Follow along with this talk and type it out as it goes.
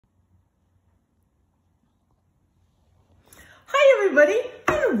everybody,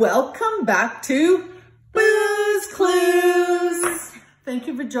 and welcome back to Boo's Clues. Thank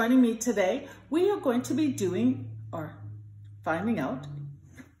you for joining me today. We are going to be doing or finding out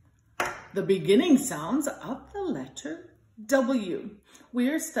the beginning sounds of the letter W. We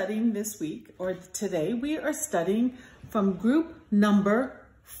are studying this week, or today, we are studying from group number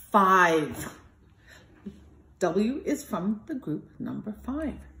 5. W is from the group number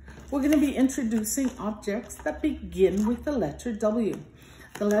 5. We're going to be introducing objects that begin with the letter W.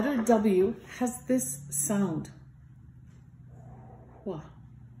 The letter W has this sound. Wah.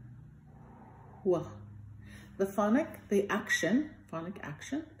 Wah. The phonic action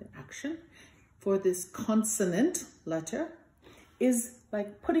for this consonant letter is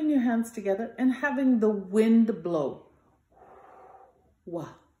like putting your hands together and having the wind blow. Wah.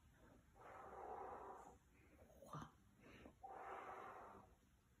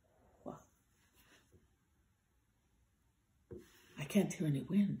 I can't hear any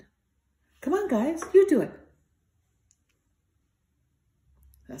wind. Come on, guys, you do it.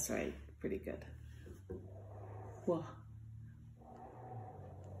 That's right, pretty good. Wah.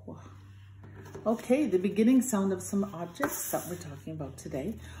 Wah. Okay, the beginning sound of some objects that we're talking about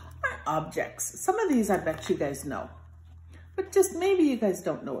today are objects. Some of these I bet you guys know, but just maybe you guys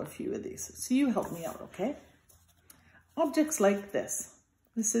don't know a few of these. So you help me out, okay? Objects like this.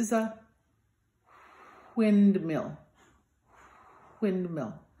 This is a windmill.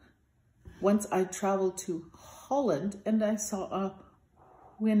 Windmill. Once I traveled to Holland and I saw a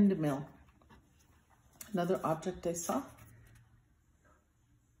windmill. Another object I saw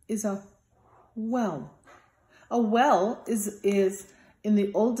is a well. A well is in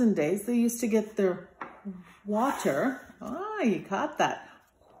the olden days, they used to get their water. Ah, you caught that.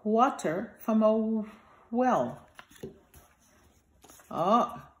 Water from a well.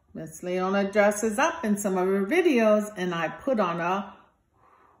 Oh, Miss Leona dresses up in some of her videos and I put on a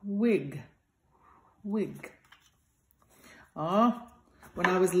wig. Wig. Oh, when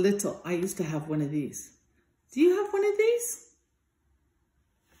I was little, I used to have one of these. Do you have one of these?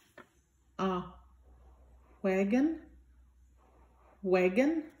 Wagon.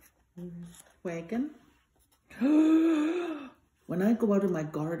 Wagon. Wagon. When I go out in my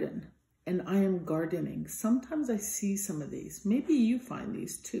garden and I am gardening, sometimes I see some of these. Maybe you find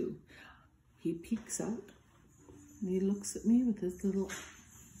these too. He peeks out and he looks at me with his little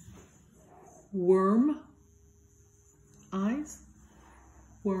worm eyes.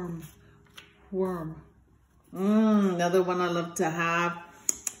 Worm. Worm. Another one I love to have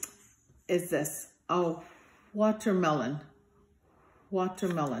is this. Oh, watermelon.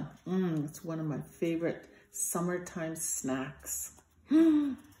 Watermelon. It's one of my favorite summertime snacks.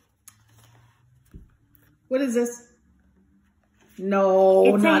 What is this? No,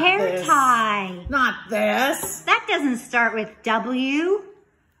 it's not a hair this. tie. Not this. That doesn't start with W.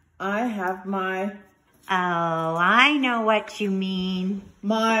 I have my... Oh, I know what you mean.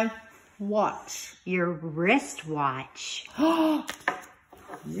 My watch. Your wristwatch.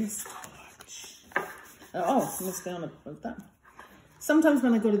 Wristwatch. Oh, Miss Leona put that. Sometimes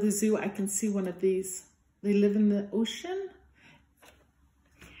when I go to the zoo, I can see one of these. They live in the ocean.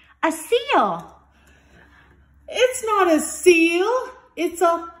 A seal. It's not a seal. It's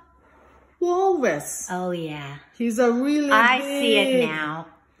a walrus. Oh, yeah. He's a really I big see it now.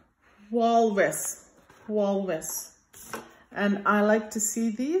 Walrus. Walrus. And I like to see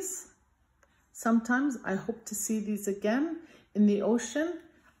these. Sometimes I hope to see these again in the ocean.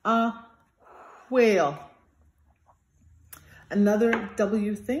 A whale. Another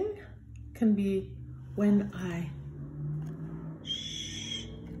W thing can be when I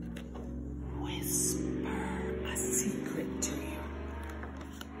whisper a secret to you.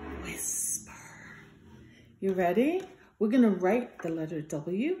 Whisper. You ready? We're going to write the letter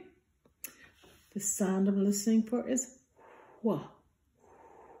W. The sound I'm listening for is wah.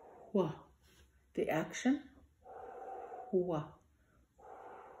 Wah. The action, wah.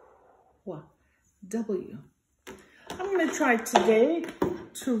 Wah. W. I'm going to try today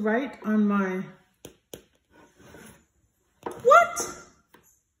to write on my... What?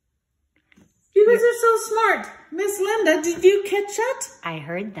 You guys are so smart. Miss Linda, did you catch that? I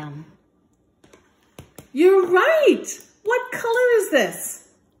heard them. You're right. What color is this?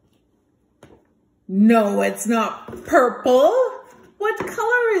 No, it's not purple. What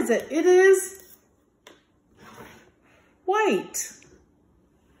color is it? It is white.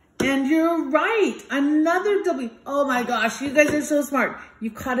 And you're right. Another W. Oh my gosh, you guys are so smart.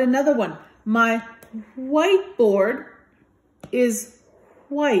 You caught another one. My whiteboard is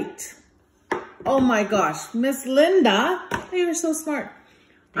white. Oh my gosh, Miss Linda, you're so smart.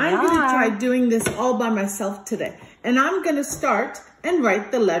 I'm going to try doing this all by myself today. And I'm going to start and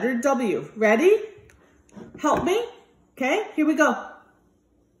write the letter W. Ready? Help me. Okay, here we go.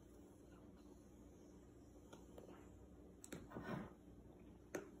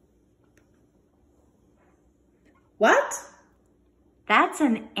 What? That's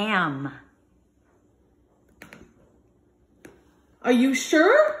an M. Are you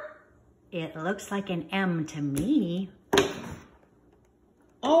sure? It looks like an M to me.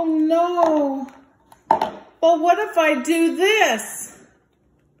 Oh no. Well, what if I do this?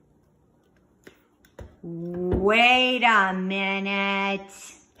 Wait a minute.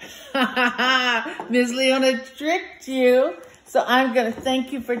 Miss Leona tricked you. So I'm going to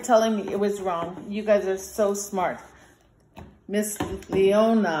thank you for telling me it was wrong. You guys are so smart. Miss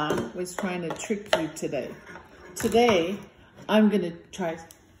Leona was trying to trick you today. Today, I'm going to try,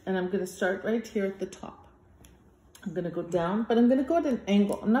 and I'm going to start right here at the top. I'm going to go down, but I'm going to go at an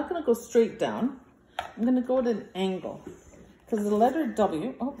angle. I'm not going to go straight down. I'm going to go at an angle. Because the letter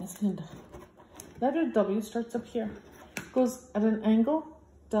W, oh, Miss Linda. Letter W starts up here. Goes at an angle,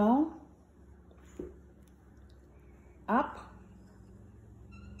 down, up,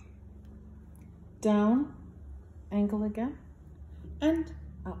 down, angle again, and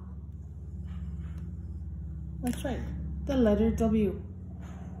up. That's right, the letter W.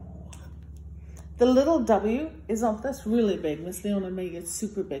 The little W is, oh, that's really big. Miss Leona made it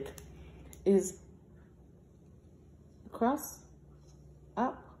super big. Is across,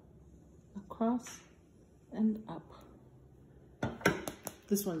 up, across, and up.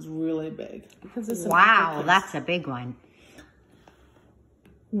 This one's really big because it's wow, that's a big one.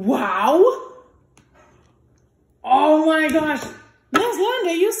 Wow! Oh my gosh, Miss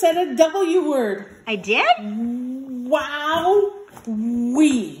Linda, you said a W word. I did? Wow!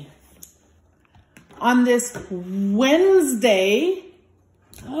 On this Wednesday,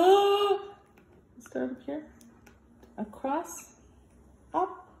 start up here, across,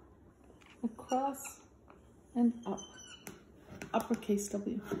 up, across, and up. Uppercase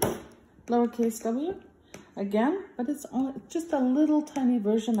W, lowercase w, again, but it's just a little tiny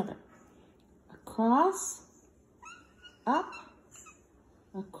version of it. Across, up,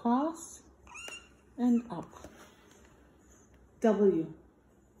 across, and up. W.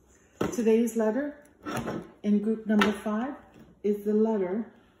 Today's letter in group number 5 is the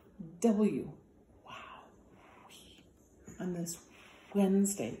letter W. Wow. On this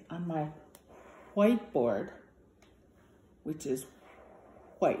Wednesday on my whiteboard, which is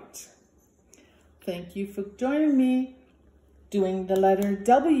white. Thank you for joining me doing the letter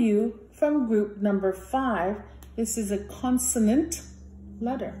W from group number 5. This is a consonant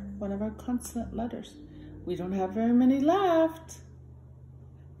letter, one of our consonant letters. We don't have very many left.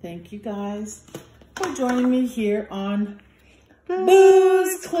 Thank you guys for joining me here on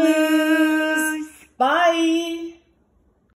Booze Clues. Bye.